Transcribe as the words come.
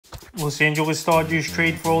Los Angeles Dodgers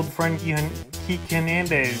trade for old friend Kike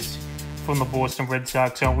Hernandez from the Boston Red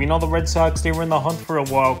Sox. So we know the Red Sox, they were in the hunt for a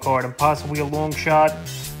wild card and possibly a long shot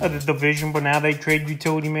at the division, but now they trade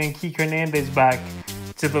utility man Kike Hernandez back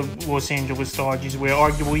to the Los Angeles Dodgers, where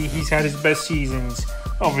arguably he's had his best seasons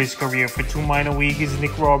of his career for two minor leaguers,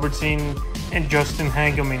 Nick Robertson and Justin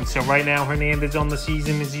Hageman. So right now, Hernandez on the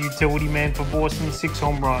season is a utility man for Boston, 6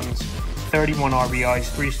 home runs, 31 RBIs,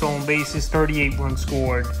 3 stolen bases, 38 runs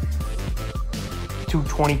scored,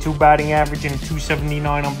 222 batting average, and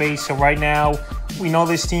 279 on base. So right now, we know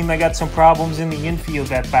this team, they got some problems in the infield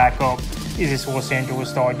that back up is this Los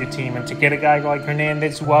Angeles Dodger team. And to get a guy like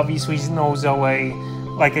Hernandez, who obviously knows LA,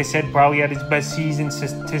 like I said, probably had his best season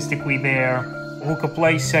statistically there, who could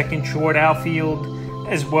play second, short, outfield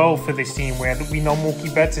as well for this team, where we know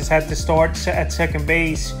Mookie Betts has had to start at second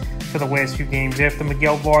base for the last few games after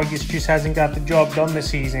Miguel Vargas just hasn't got the job done this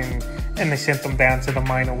season, and they sent them down to the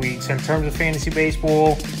minor leagues. In terms of fantasy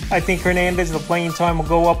baseball, I think Hernandez, the playing time will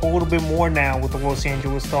go up a little bit more now with the Los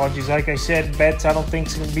Angeles Dodgers. Like I said, Betts, I don't think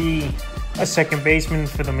is going to be a second baseman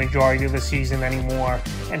for the majority of the season anymore,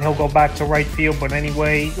 and he'll go back to right field. But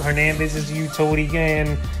anyway, Hernandez is a utility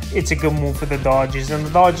again. It's a good move for the Dodgers. And the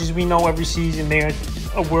Dodgers, we know every season they're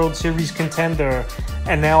a World Series contender,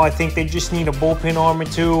 and now I think they just need a bullpen arm or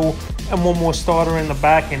two and one more starter in the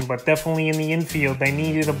back end. But definitely in the infield, they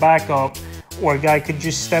needed a backup or a guy could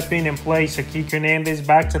just step in and play. So Kike Hernandez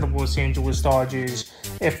back to the Los Angeles Dodgers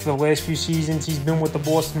after the last few seasons he's been with the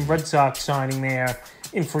Boston Red Sox, signing there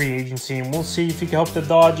in free agency. And we'll see if he can help the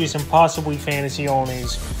Dodgers and possibly fantasy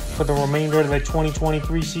owners for the remainder of the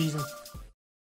 2023 season.